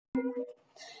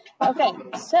Okay,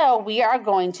 so we are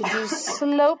going to do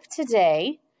slope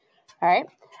today. All right.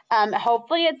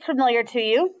 Hopefully it's familiar to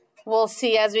you. We'll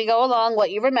see as we go along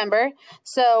what you remember.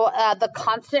 So the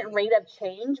constant rate of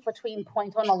change between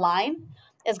points on a line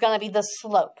is going to be the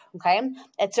slope, okay?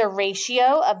 It's a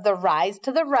ratio of the rise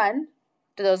to the run.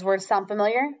 Do those words sound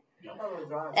familiar?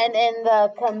 And in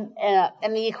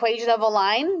the equation of a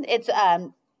line, it's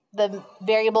the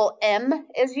variable m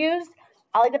is used.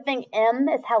 I like to think m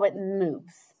is how it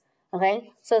moves,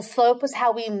 okay? So slope is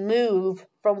how we move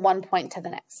from one point to the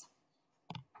next.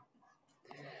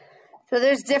 So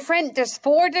there's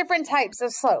 4 different types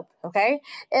of slope, okay?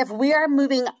 If we are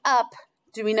moving up,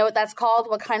 do we know what that's called?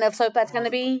 What kind of slope that's going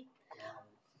to be?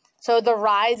 So the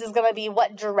rise is going to be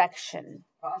what direction?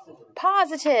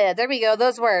 Positive. There we go.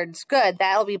 Those words. Good.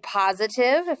 That'll be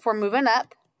positive if we're moving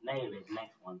up. Negative,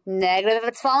 next one. Negative if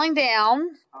it's falling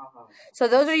down. So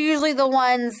those are usually the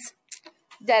ones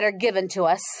that are given to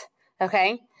us,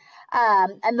 okay?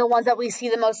 And the ones that we see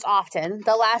the most often.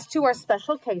 The last 2 are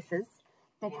special cases.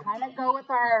 They kind of go with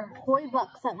our Hooy-Vux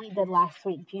that we did last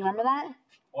week. Do you remember that?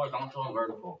 Horizontal and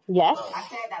vertical. Yes. I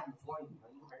said that before.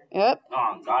 Yep.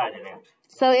 Oh, God, I didn't.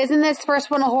 So isn't this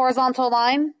first one a horizontal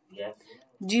line? Yes.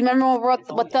 Do you remember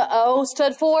what the O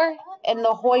stood for in the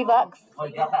Hooy-Vux? Oh,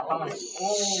 you got that one.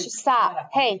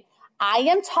 Stop. Hey, I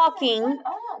am talking.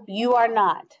 You are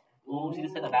not. Ooh, she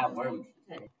just said a bad word.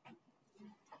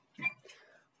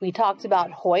 We talked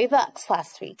about Hooy-Vux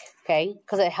last week, okay?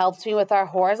 Because it helps me with our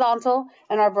horizontal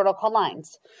and our vertical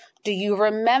lines. Do you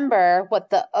remember what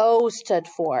the O stood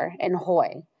for in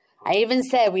Hoy? I even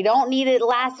said we don't need it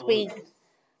last week,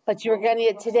 but you're going to need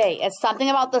it today. It's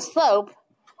something about the slope.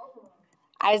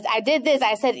 I did this.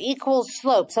 I said equals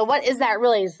slope. So what is that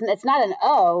really? It's not an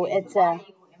O.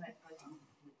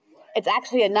 It's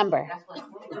actually a number.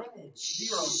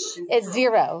 It's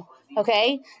 0.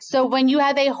 Okay, so when you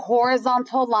have a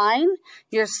horizontal line,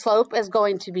 your slope is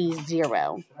going to be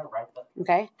 0.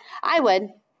 Okay, I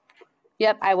would.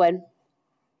 Yep, I would.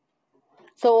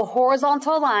 So a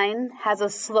horizontal line has a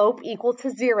slope equal to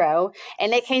 0,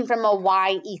 and it came from a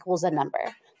y equals a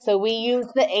number. So we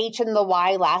used the h and the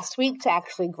y last week to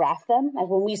actually graph them. Like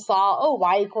when we saw, oh,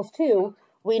 y equals 2,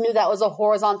 we knew that was a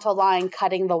horizontal line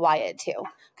cutting the y at 2.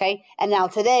 Okay, and now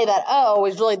today that O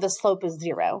is really the slope is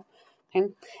 0. Okay.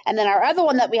 And then our other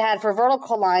one that we had for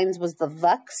vertical lines was the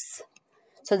Vux.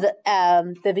 So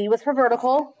the V was for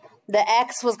vertical. The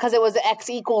X was because it was X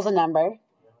equals a number,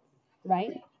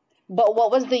 right? But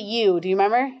what was the U? Do you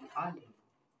remember?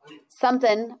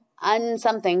 Something,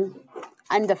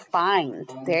 undefined.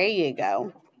 There you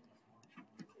go.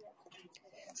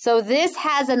 So this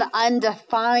has an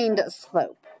undefined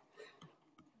slope.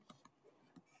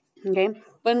 Okay.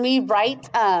 When we write,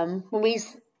 when we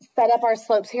set up our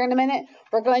slopes here in a minute,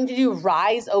 we're going to do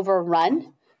rise over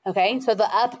run. Okay, so the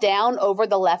up, down, over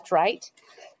the left, right.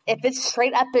 If it's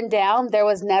straight up and down, there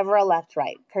was never a left,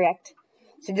 right, correct?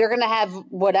 So you're going to have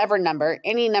whatever number,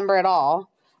 any number at all,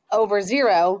 over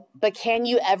 0, but can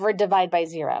you ever divide by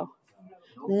 0?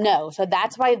 No, so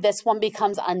that's why this one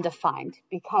becomes undefined,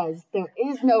 because there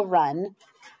is no run,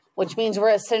 which means we're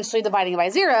essentially dividing by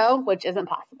 0, which isn't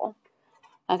possible.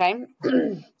 Okay,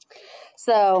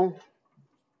 so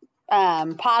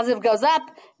positive goes up,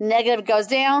 negative goes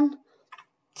down,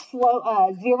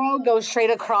 0 goes straight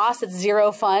across. It's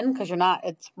 0 fun because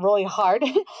it's really hard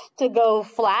to go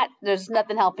flat. There's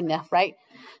nothing helping you, right?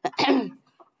 And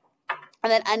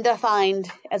then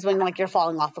undefined is when like you're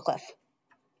falling off a cliff.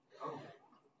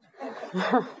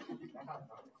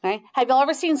 Right? Have y'all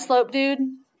ever seen Slope Dude?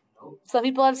 Some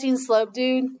people have seen Slope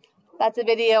Dude. That's a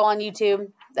video on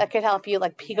YouTube that could help you.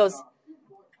 Like he goes,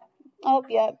 oh,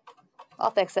 yeah,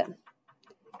 I'll fix it.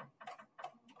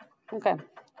 Okay.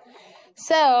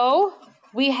 So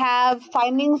we have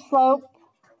finding slope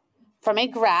from a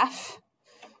graph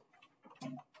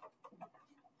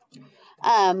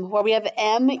where we have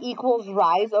m equals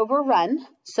rise over run.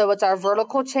 So it's our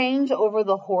vertical change over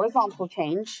the horizontal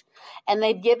change. And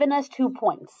they've given us 2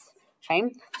 points.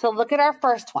 Okay. So look at our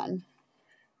first one.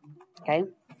 Okay.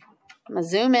 I'm going to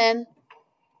zoom in.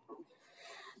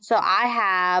 So I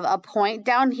have a point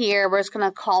down here. We're just going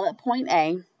to call it point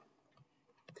A.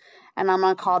 And I'm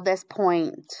going to call this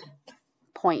point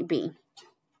B.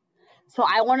 So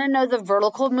I want to know the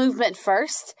vertical movement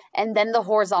first and then the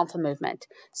horizontal movement.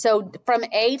 So from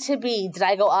A to B, did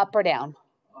I go up or down?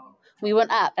 We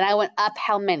went up. And I went up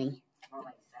how many?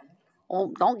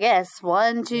 Well, don't guess.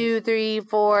 1, 2, 3,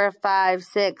 4, 5,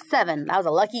 6, 7. That was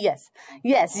a lucky guess.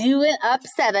 Yes, you went up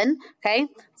 7. Okay,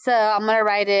 so I'm going to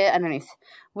write it underneath.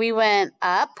 We went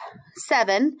up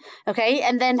 7. Okay,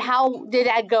 and then how did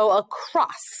I go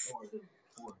across?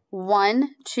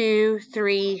 1, 2,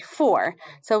 3, 4.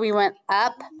 So we went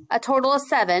up a total of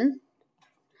 7,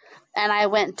 and I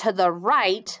went to the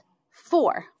right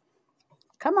 4.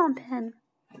 Come on, pen.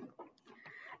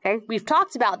 Okay, we've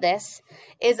talked about this.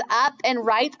 Is up and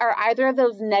right, are either of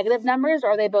those negative numbers,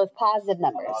 or are they both positive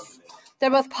numbers? They're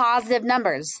both positive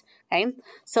numbers. Okay,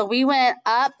 so we went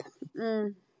up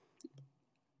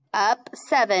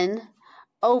 7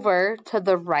 over to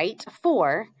the right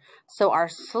 4. So our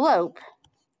slope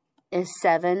is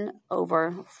 7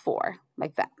 over 4,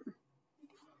 like that.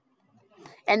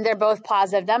 And they're both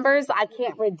positive numbers. I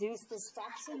can't reduce this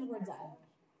fraction. We're done.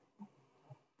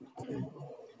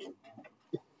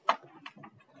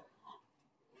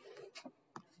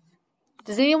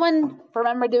 Does anyone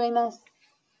remember doing this?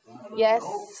 Yes,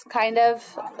 kind of.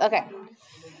 Okay.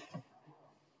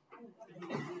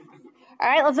 All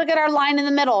right, let's look at our line in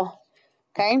the middle.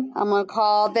 Okay, I'm going to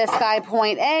call this guy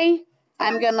point A.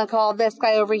 I'm going to call this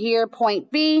guy over here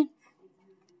point B.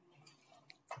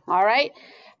 All right,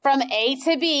 from A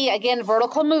to B, again,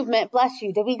 vertical movement. Bless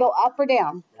you. Did we go up or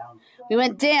down? Down. We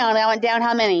went down. I went down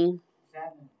how many?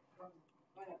 7.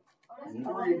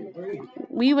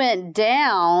 We went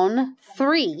down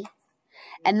 3.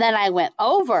 And then I went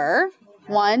over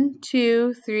 1,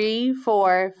 2, 3,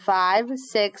 4, 5,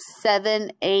 6,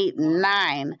 7, 8,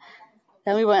 9.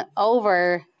 Then we went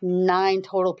over 9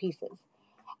 total pieces.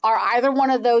 Are either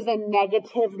one of those a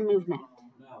negative movement?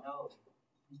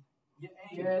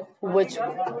 No. Which?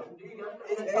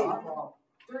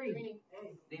 3.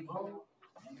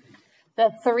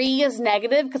 The 3 is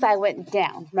negative because I went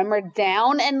down. Remember,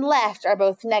 down and left are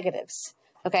both negatives.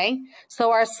 Okay, so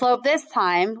our slope this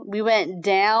time, we went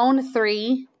down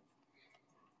 3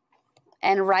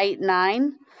 and right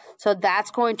 9. So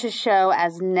that's going to show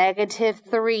as negative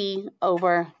 3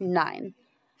 over 9.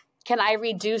 Can I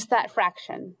reduce that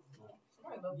fraction?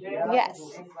 Yes.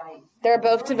 They're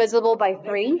both divisible by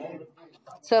 3.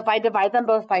 So if I divide them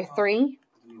both by 3,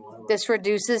 this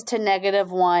reduces to negative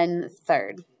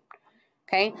 1/3.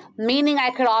 Okay, meaning I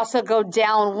could also go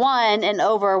down 1 and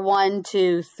over 1,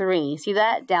 2, 3. See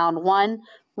that? Down 1,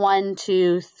 1,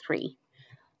 2, 3.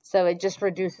 So it just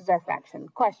reduces our fraction.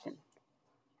 Question?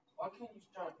 Why can't you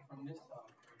start from this side?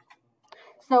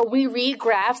 So we read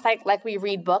graphs like we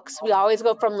read books. We always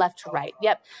go from left to right.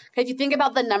 Yep. If you think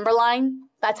about the number line,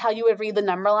 that's how you would read the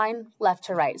number line, left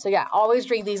to right. So yeah, always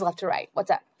read these left to right. What's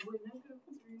that?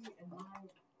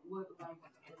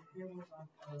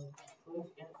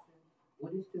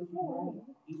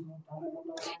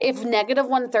 If negative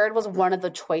 1/3 was one of the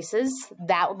choices,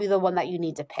 that would be the one that you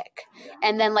need to pick.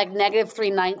 And then like negative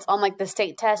 3/9 on like the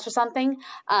state test or something,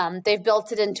 they've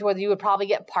built it into where you would probably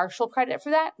get partial credit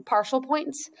for that, partial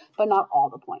points, but not all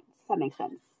the points. That makes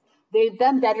sense. They've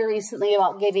done better recently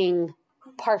about giving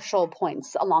partial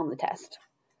points along the test.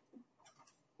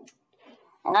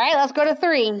 All right, let's go to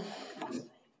 3.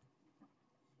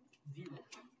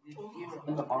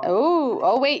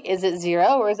 Oh, wait, is it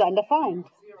 0 or is it undefined?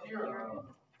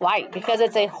 Why? Because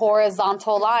it's a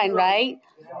horizontal line, right?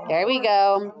 There we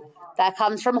go. That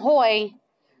comes from Hoy,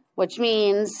 which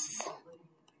means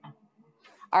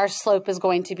our slope is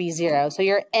going to be 0. So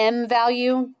your M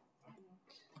value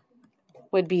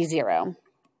would be 0.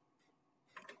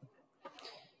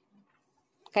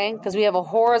 Okay, because we have a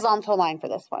horizontal line for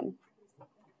this one.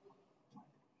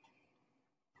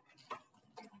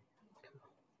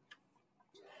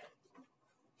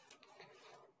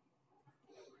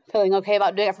 Feeling okay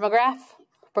about doing it from a graph?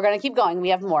 We're going to keep going. We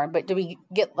have more, but do we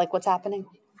get like what's happening?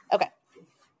 Okay.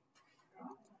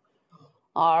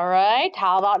 All right.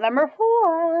 How about number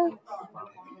 4?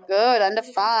 Good.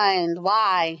 Undefined.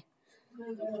 Why?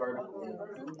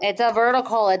 It's a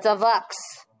vertical. It's a vux.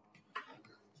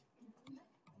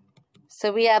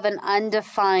 So we have an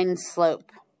undefined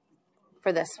slope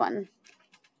for this one.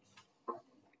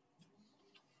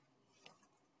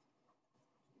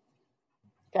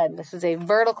 Good. This is a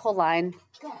vertical line.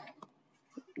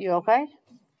 You okay?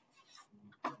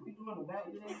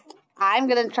 I'm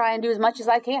going to try and do as much as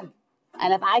I can.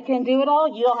 And if I can do it all,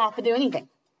 you don't have to do anything.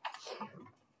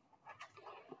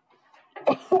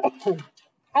 All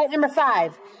right, number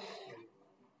 5.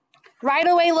 Right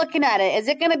away looking at it, is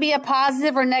it going to be a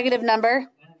positive or negative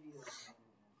number?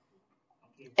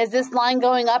 Is this line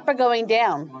going up or going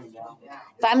down?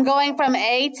 If I'm going from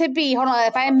A to B, hold on,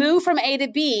 if I move from A to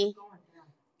B,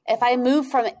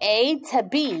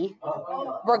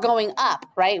 we're going up,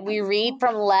 right? We read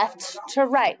from left to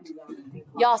right.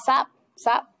 Y'all, stop.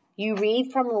 You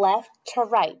read from left to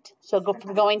right. So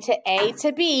from going to A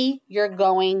to B, you're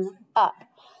going up.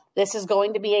 This is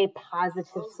going to be a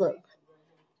positive slope.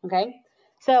 Okay?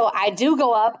 So I do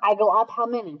go up. I go up how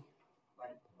many?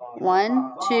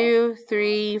 1, 2,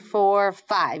 3, 4,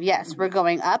 5. Yes, we're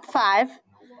going up 5.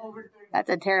 That's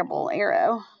a terrible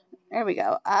arrow. There we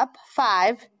go. Up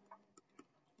 5.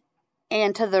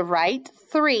 And to the right,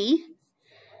 3.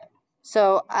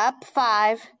 So up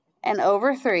 5 and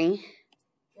over 3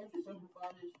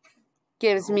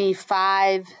 gives me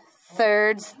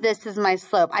 5/3. This is my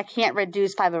slope. I can't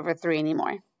reduce 5 over 3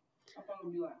 anymore.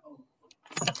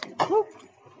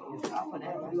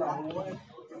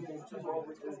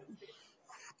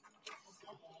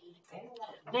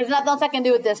 There's nothing else I can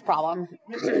do with this problem.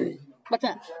 What's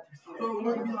that?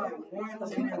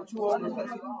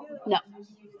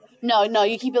 No,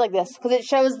 you keep it like this because it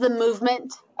shows the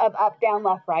movement of up, down,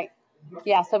 left, right.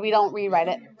 Yeah, so we don't rewrite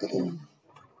it.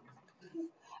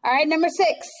 All right, number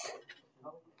 6.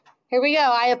 Here we go.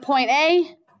 I have point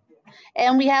A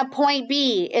and we have point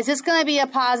B. Is this going to be a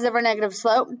positive or negative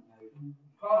slope?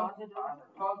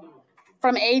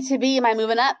 From A to B, am I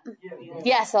moving up?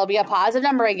 Yes, it'll be a positive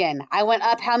number again. I went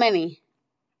up how many?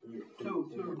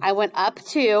 2. I went up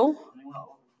 2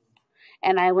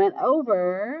 and I went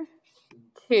over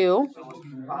 2.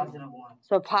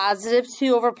 So positive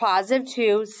 2 over positive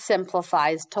 2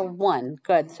 simplifies to 1.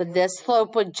 Good. So this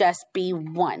slope would just be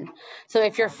 1. So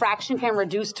if your fraction can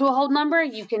reduce to a whole number,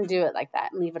 you can do it like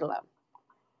that and leave it alone.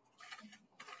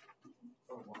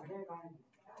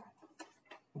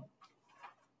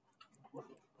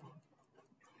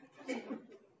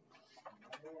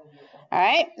 All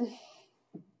right.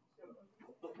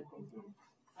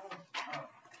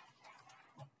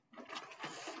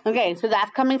 Okay, so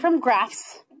that's coming from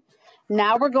graphs.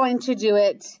 Now we're going to do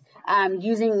it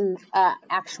using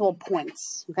actual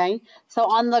points, okay? So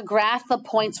on the graph, the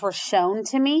points were shown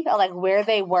to me, like where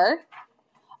they were.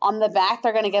 On the back,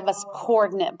 they're going to give us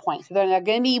coordinate points. So they're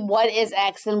going to be what is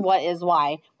X and what is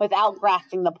Y without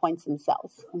graphing the points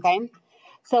themselves, okay?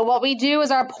 So what we do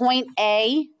is our point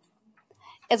A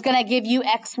is going to give you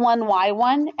X1,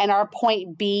 Y1, and our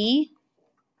point B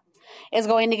is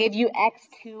going to give you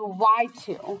X2,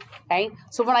 Y2, okay?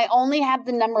 So when I only have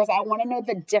the numbers, I want to know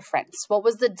the difference. What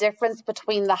was the difference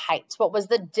between the heights? What was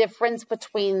the difference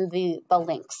between the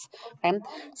lengths, okay?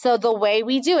 So the way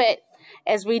we do it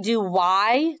is we do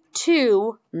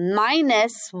Y2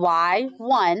 minus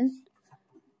Y1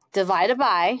 divided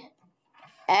by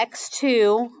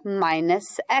X2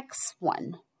 minus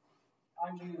X1,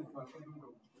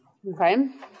 okay?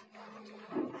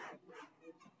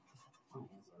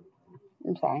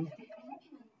 I'm sorry.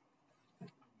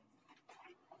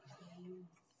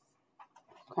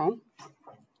 Okay.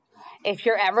 If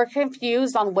you're ever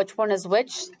confused on which one is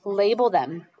which, label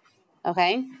them.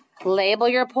 Okay? Label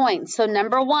your points. So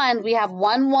number 1, we have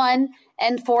 1, 1,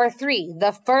 and 4, 3.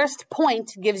 The first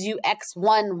point gives you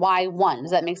X1, Y1.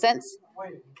 Does that make sense?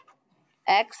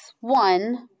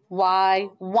 X1,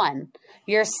 Y1.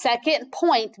 Your second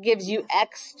point gives you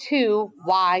X2,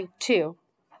 Y2.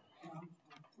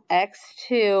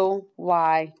 X2,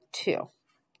 Y2.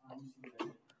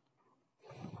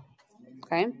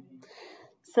 Okay?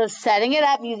 So setting it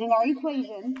up using our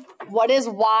equation, what is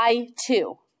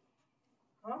Y2?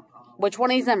 Which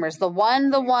one of these numbers? The 1,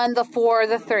 the 1, the 4,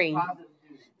 the 3?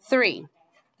 3.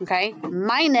 Okay?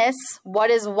 Minus, what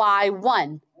is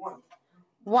Y1?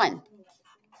 1.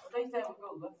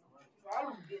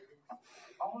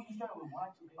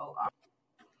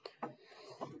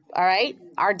 All right,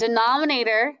 our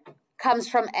denominator comes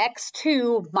from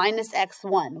X2 minus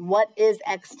X1. What is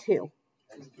X2?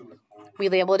 We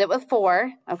labeled it with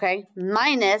 4, okay?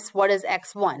 Minus, what is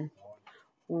X1?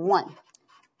 1.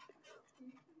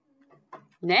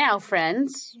 Now,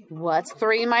 friends, what's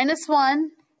 3 minus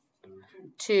 1?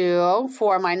 2.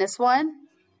 4 minus 1?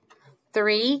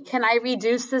 3. Can I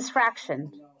reduce this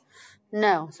fraction?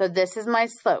 No. So this is my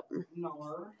slope.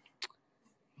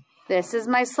 This is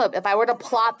my slope. If I were to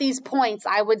plot these points,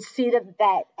 I would see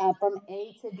that from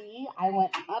A to B, I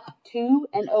went up 2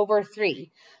 and over 3.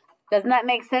 Doesn't that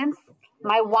make sense?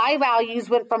 My Y values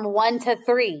went from 1 to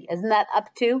 3. Isn't that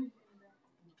up 2?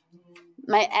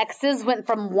 My X's went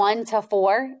from 1 to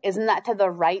 4. Isn't that to the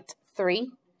right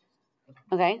 3?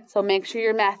 Okay, so make sure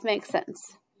your math makes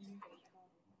sense.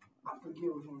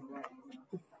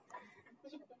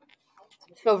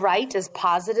 So right is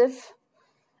positive,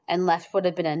 and left would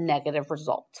have been a negative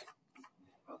result.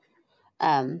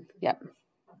 Yep.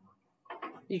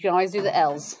 You can always do the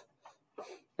L's.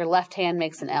 Your left hand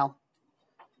makes an L.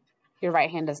 Your right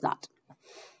hand does not.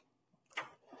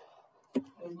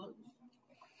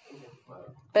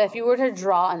 But if you were to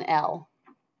draw an L.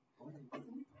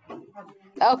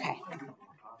 Okay.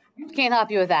 Can't help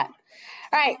you with that.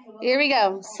 All right, here we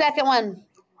go. Second one.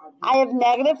 I have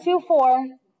 -2, 4,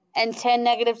 and 10,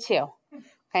 -2.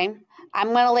 Okay, I'm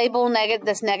going to label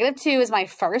this negative 2 is my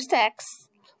first x.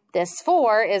 This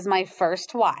 4 is my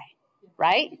first y,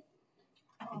 right?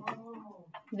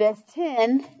 This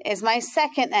 10 is my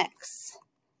second x.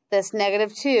 This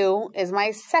negative 2 is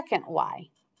my second y.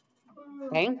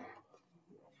 Okay?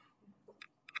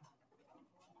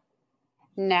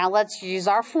 Now let's use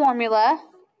our formula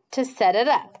to set it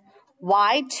up.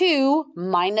 y2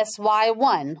 minus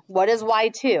y1. What is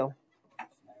y2?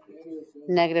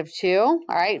 Negative 2. All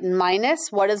right.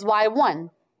 Minus, what is y1?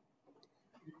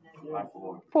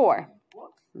 4.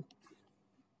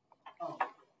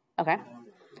 Okay.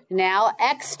 Now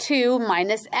x2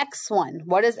 minus x1.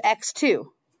 What is x2?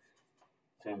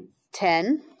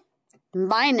 10.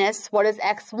 Minus, what is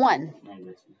x1?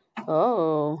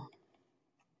 Oh.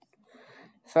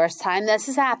 First time this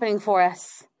is happening for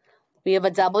us. We have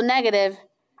a double negative.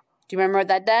 Do you remember what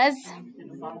that does?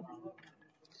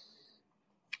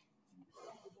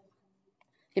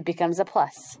 It becomes a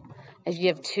plus. If you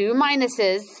have two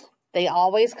minuses, they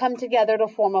always come together to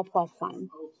form a plus sign.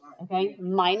 Okay?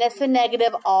 Minus a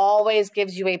negative always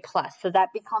gives you a plus. So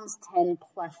that becomes 10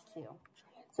 plus 2.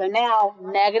 So now,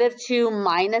 negative 2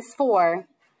 minus 4,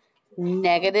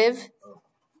 negative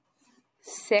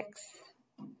 6.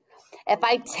 If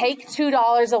I take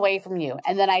 $2 away from you,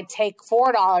 and then I take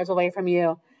 $4 away from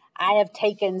you, I have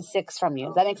taken 6 from you.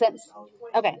 Does that make sense?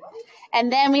 Okay.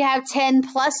 And then we have 10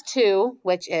 plus 2,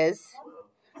 which is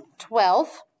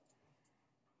 12.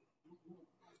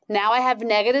 Now I have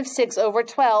negative 6 over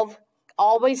 12.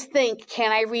 Always think,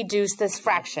 can I reduce this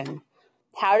fraction?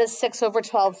 How does 6 over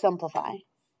 12 simplify?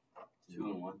 2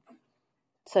 and 1.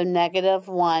 So negative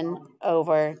 1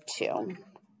 over 2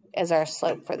 is our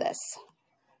slope for this.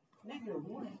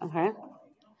 Okay.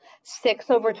 6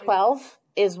 over 12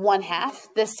 is 1/2.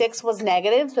 The 6 was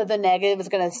negative, so the negative is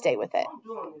going to stay with it.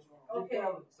 Okay.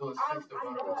 So I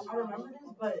remember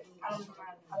this, but I don't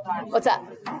remember. What's up?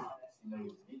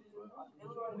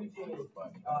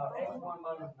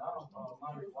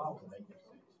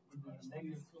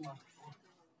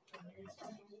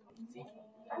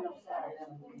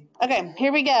 Okay,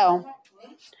 here we go.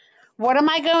 What am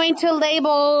I going to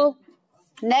label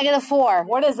negative 4?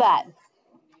 What is that?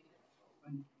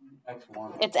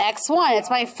 X1. It's x1. It's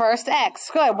my first x.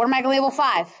 Good. What am I going to label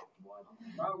 5?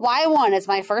 y1 is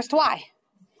my first y.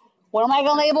 What am I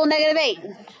going to label negative 8?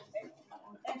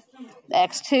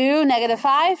 x2, negative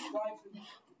 5.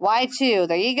 y2.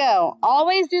 There you go.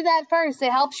 Always do that first.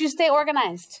 It helps you stay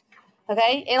organized.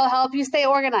 Okay? It'll help you stay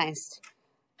organized.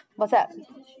 What's up?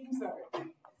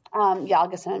 Yeah, I'll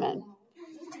get some in a minute.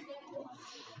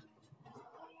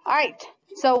 All right.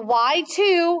 So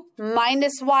y2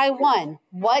 minus y1.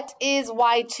 What is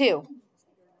y2?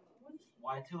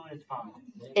 Y2 is 5.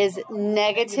 Is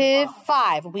negative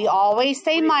 5. We always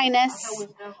say minus.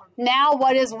 Now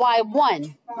what is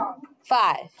y1?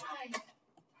 5.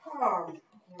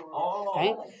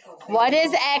 Okay. What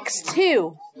is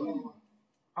x2?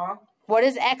 What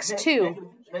is x2?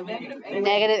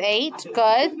 Negative 8.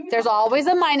 Good. There's always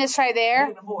a minus right there.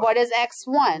 What is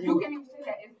x1?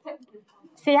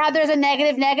 See how there's a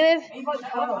negative, negative?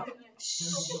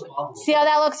 See how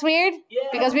that looks weird?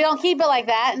 Because we don't keep it like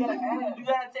that.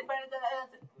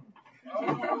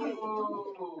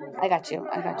 I got you.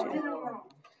 I got you.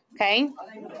 Okay.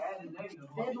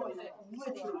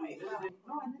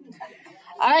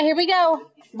 All right, here we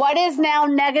go. What is now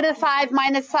negative 5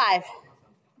 minus 5?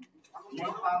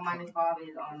 Negative 5 minus 5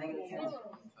 is negative 10.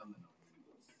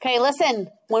 Okay,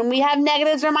 listen. When we have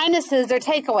negatives or minuses, they're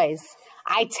takeaways.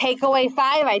 I take away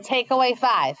 5, I take away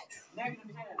 5.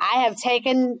 I have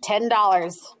taken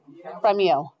 $10 from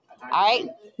you. All right?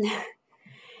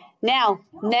 Now,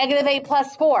 negative 8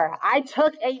 plus 4. I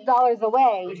took $8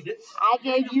 away. I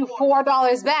gave you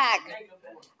 $4 back.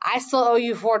 I still owe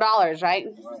you $4, right?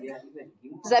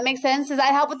 Does that make sense? Does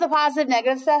that help with the positive,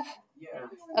 negative stuff?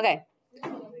 Okay.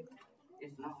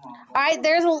 All right,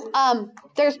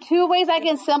 there's 2 ways I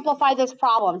can simplify this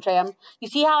problem, Tram. You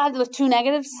see how I have those 2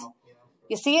 negatives?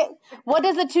 You see it? What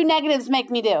does the 2 negatives make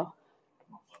me do?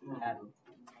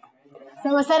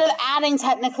 So instead of adding,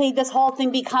 technically, this whole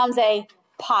thing becomes a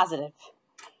positive.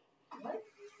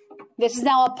 This is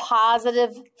now a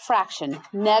positive fraction.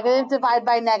 Negative divided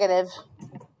by negative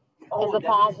is a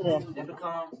positive.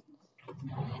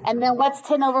 And then what's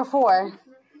 10 over 4?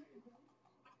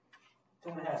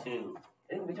 2.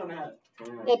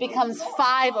 It becomes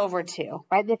 5 over 2,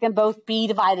 right? They can both be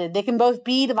divided. They can both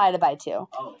be divided by 2.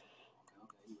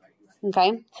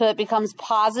 Okay, so it becomes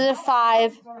positive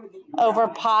 5 over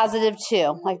positive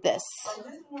 2, like this.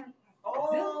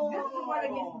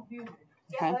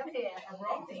 Okay.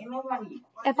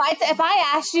 If I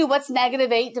asked you what's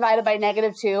 -8 divided by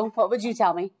 -2, what would you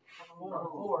tell me?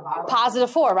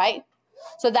 +4, right?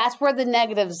 So that's where the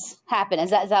negatives happen. Is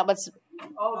that what's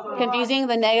confusing?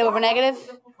 The negative over negative?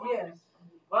 Yes.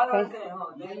 Okay.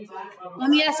 Let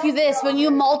me ask you this. When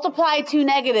you multiply two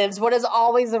negatives, what is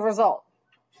always the result?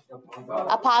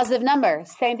 A positive number.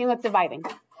 Same thing with dividing.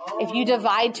 If you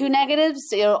divide two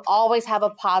negatives, it'll always have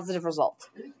a positive result.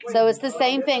 So it's the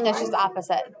same thing, it's just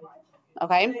opposite.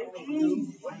 Okay?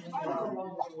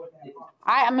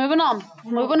 All right, I'm moving on.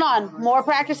 Moving on. More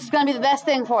practice is going to be the best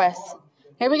thing for us.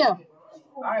 Here we go.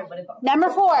 Number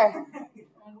 4.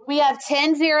 We have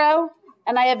 10, 0,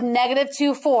 and I have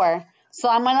 -2, 4. So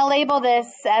I'm going to label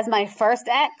this as my first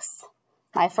X,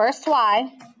 my first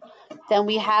Y. Then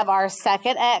we have our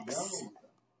second X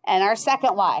and our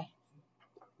second Y.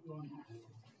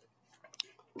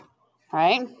 All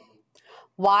right.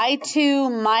 Y2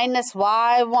 minus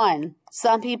Y1.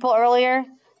 Some people earlier,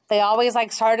 they always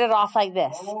started off like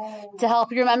this. To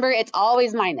help you remember, it's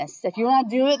always minus. If you want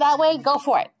to do it that way, go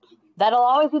for it. That'll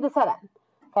always be the setup.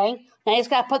 Okay. Now you just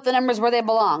got to put the numbers where they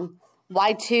belong.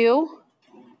 Y2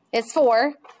 is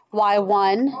 4.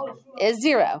 Y1 is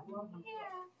 0.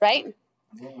 Right?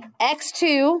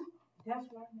 X2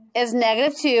 is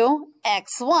 -2.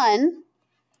 X1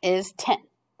 is 10.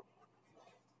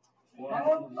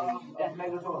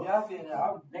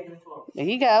 There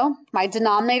you go. My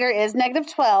denominator is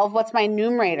 -12. What's my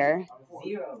numerator?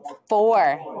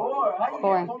 4.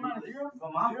 4.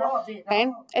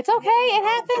 Okay. It's okay. It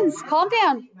happens. Calm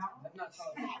down.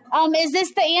 Is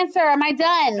this the answer? Am I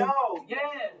done? No, yeah.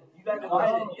 You got to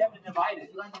divide it. You have to divide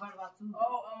it.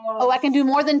 Oh, I can do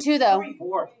more than 2 though.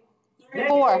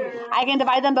 4. I can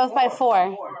divide them both by 4.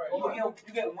 You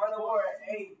get 1 over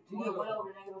 8. You get 1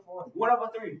 over -4. 1 over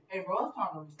 3. Hey, bro, it's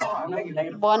time to start.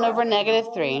 1 over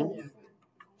 -3.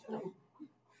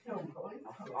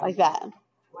 Like that.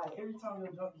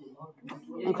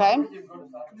 Okay.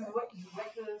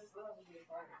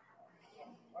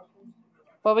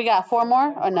 What we got? 4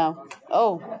 more? Oh, no.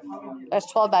 Oh, there's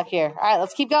 12 back here. All right,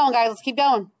 let's keep going, guys. Let's keep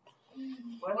going.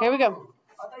 Here we go.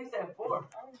 I thought you said 4.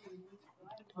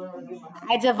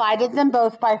 I divided them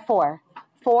both by 4.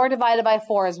 4 divided by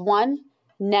 4 is 1.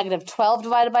 -12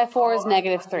 divided by 4 is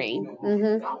 -3.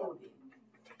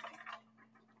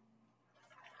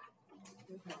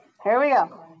 Here we go.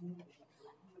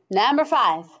 Number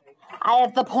 5. I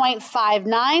have the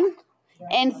 0.59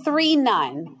 and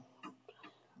 39.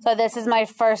 So this is my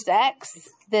first X.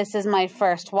 This is my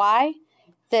first Y.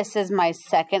 This is my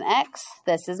second X.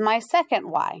 This is my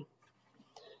second Y.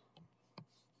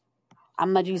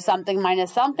 I'm going to do something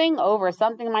minus something over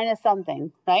something minus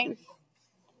something, right?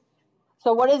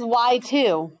 So what is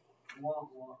Y2?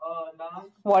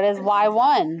 9. What is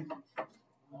Y1?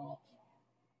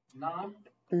 9.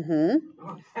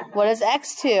 What is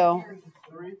X2?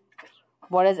 3.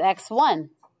 What is X1?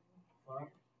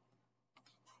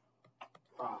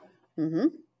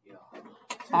 5.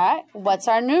 All right. What's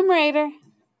our numerator?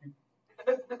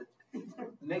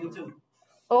 -2.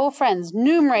 Oh, friends,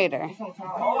 numerator.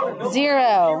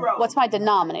 0. What's my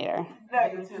denominator?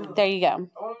 -2. There you go.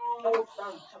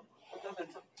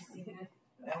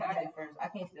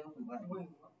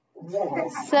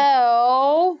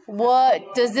 So,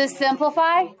 what does this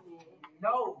simplify?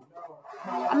 No.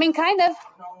 I mean, kind of. It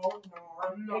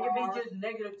could be just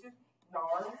 -2.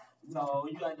 No,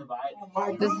 you got to divide.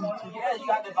 This, Yeah, you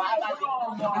got to divide by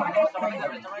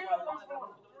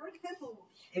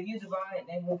If you divide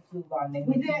 -2 by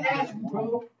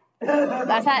 -2.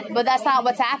 that's not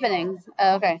what's happening.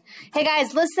 Oh, okay. Hey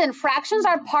guys, listen. Fractions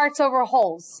are parts over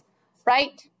wholes,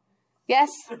 right?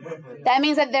 Yes. That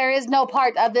means that there is no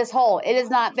part of this whole. It is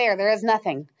not there. There is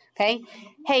nothing. Okay.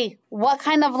 Hey, what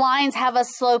kind of lines have a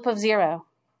slope of 0?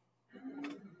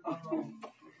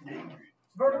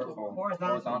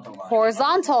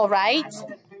 Horizontal, right?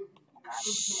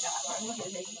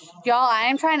 Y'all, I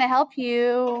am trying to help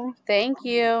you. Thank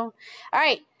you. All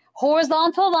right.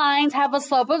 Horizontal lines have a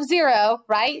slope of 0,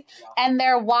 right? And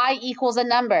their y equals a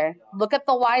number. Look at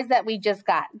the y's that we just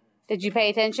got. Did you pay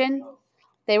attention?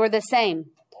 They were the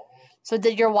same. So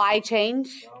did your y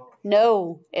change?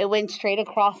 No. It went straight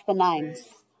across the 9s.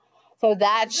 So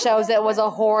that shows it was a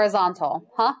horizontal.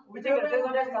 Huh?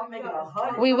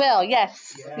 We will,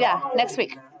 yes. Yeah, next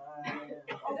week.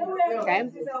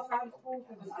 Okay.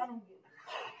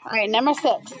 All right, number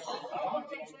 6.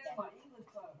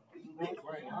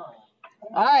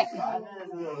 All right.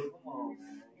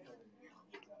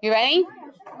 You ready?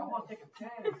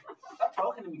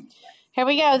 Here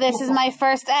we go. This is my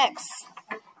first X.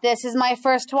 This is my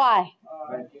first Y.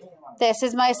 This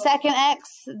is my second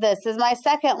x. This is my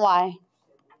second y.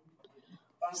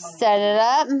 Set it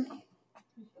up.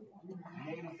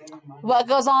 What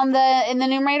goes on in the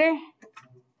numerator?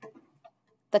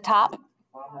 The top.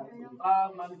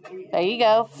 There you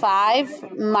go.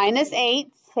 5 minus 8.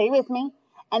 Stay with me.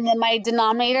 And then my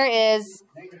denominator is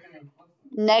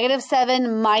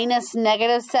 -7 minus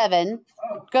 -7.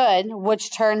 Good.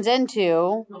 Which turns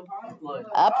into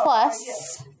a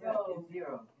plus.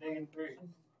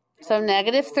 So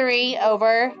 -3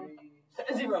 over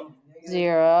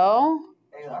 0.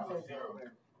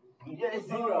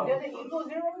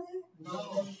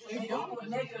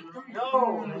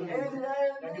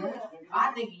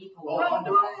 I think equal.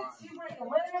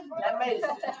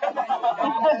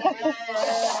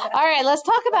 All right, let's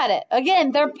talk about it.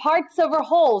 Again, they're parts over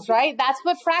wholes, right? That's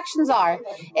what fractions are.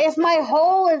 If my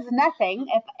whole is nothing,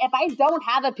 if I don't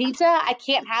have a pizza, I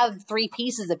can't have 3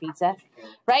 pieces of pizza,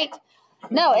 right?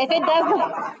 No, if it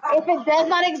does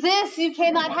not exist, you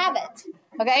cannot have it.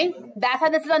 Okay? That's how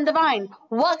this is undefined.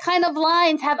 What kind of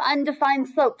lines have undefined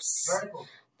slopes?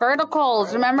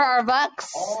 Verticals. Remember our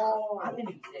VUX?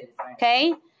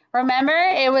 Okay? Remember,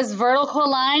 it was vertical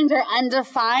lines are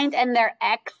undefined and their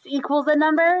x equals a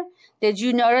number. Did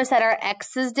you notice that our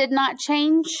x's did not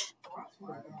change?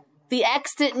 The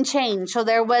x didn't change, so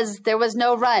there was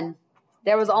no run.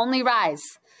 There was only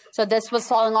rise. So this was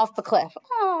falling off the cliff.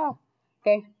 Oh,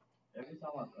 okay.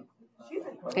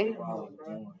 Okay.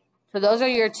 So those are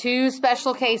your 2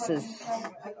 special cases.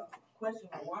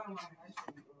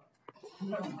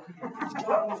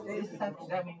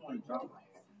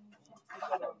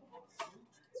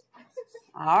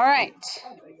 All right.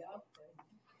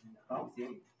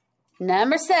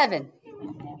 Number 7.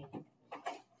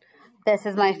 This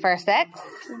is my first x.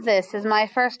 This is my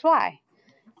first y.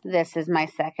 This is my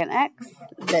second x.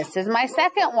 This is my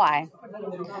second y.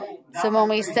 So when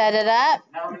we set it up,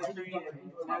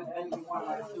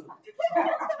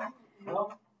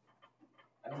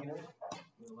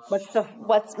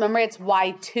 remember it's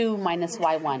y2 minus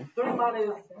y1.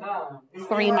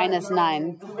 3 minus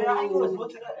 9.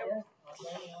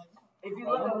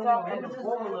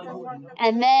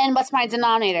 And then what's my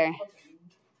denominator?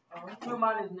 2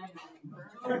 minus -.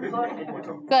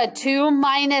 Good. 2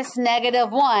 minus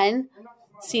 -1.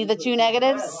 See the 2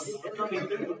 negatives?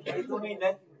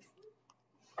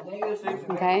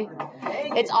 Okay.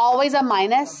 It's always a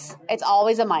minus. It's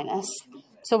always a minus.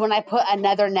 So when I put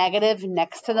another negative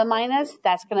next to the minus,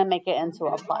 that's going to make it into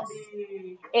a plus.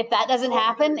 If that doesn't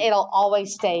happen, it'll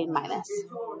always stay minus.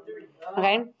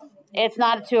 Okay? It's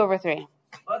not a 2 over 3.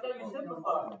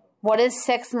 What is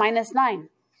 6 minus 9?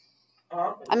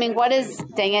 I mean, what is,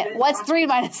 dang it, what's 3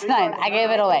 minus 9? I gave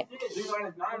it away. 3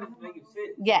 minus 9 is making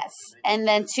 6. Yes. And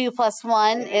then 2 plus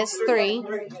 1 is 3.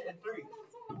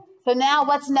 So now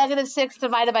what's -6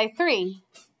 divided by 3?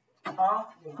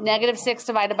 -6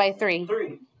 divided by 3.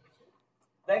 3.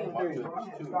 -3.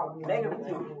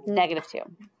 -2.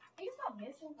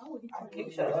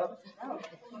 Shut up.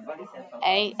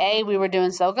 We were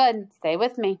doing so good. Stay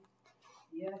with me.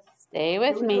 Stay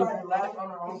with me.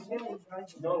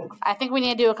 I think we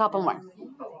need to do a couple more.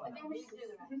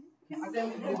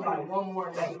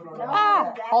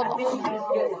 Ah, hold on.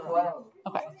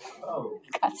 Okay.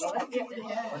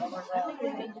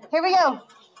 Here we go.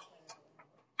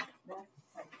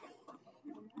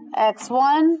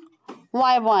 X1,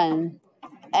 Y1,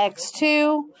 X2,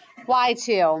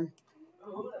 Y2.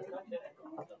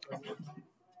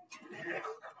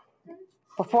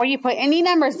 Before you put any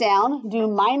numbers down, do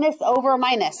minus over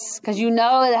minus, because you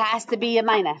know it has to be a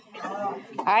minus.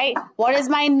 All right? What is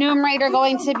my numerator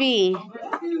going to be?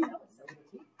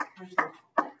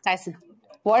 Tyson.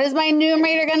 What is my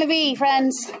numerator going to be,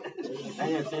 friends?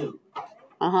 -2.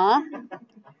 Uh-huh.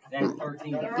 That's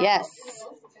 13. Yes.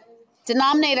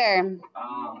 Denominator.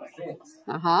 6.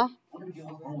 Uh-huh.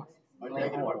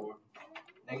 -4.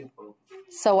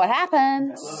 So what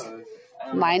happens?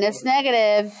 Minus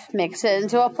negative makes it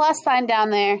into a plus sign down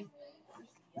there.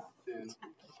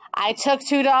 I took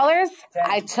 $2.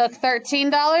 I took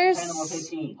 $13.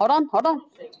 Hold on.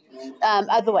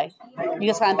 Other way. You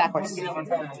just find backwards.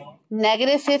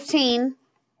 -15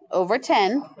 over 10.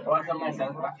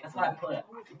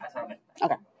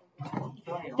 Okay.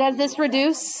 Does this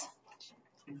reduce?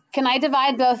 Can I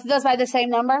divide both of those by the same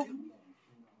number?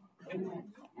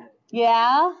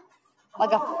 Yeah.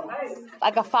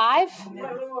 Like a 5?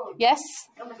 Yes?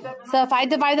 So if I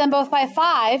divide them both by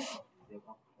 5,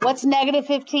 what's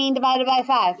 -15 divided by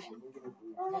 5?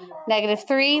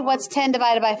 -3. What's 10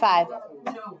 divided by 5?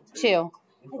 2.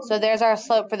 So there's our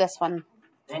slope for this one.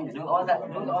 Do all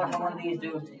one of these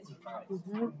dudes.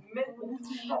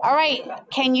 All right.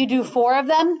 Can you do 4 of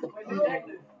them?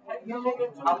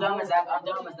 I'm done with that. I'm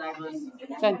done with Douglas.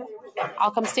 Good.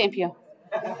 I'll come stamp you.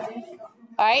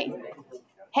 All right.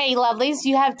 Hey, lovelies,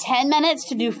 you have 10 minutes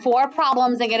to do 4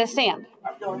 problems and get a stamp.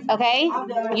 Okay?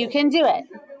 You can do it.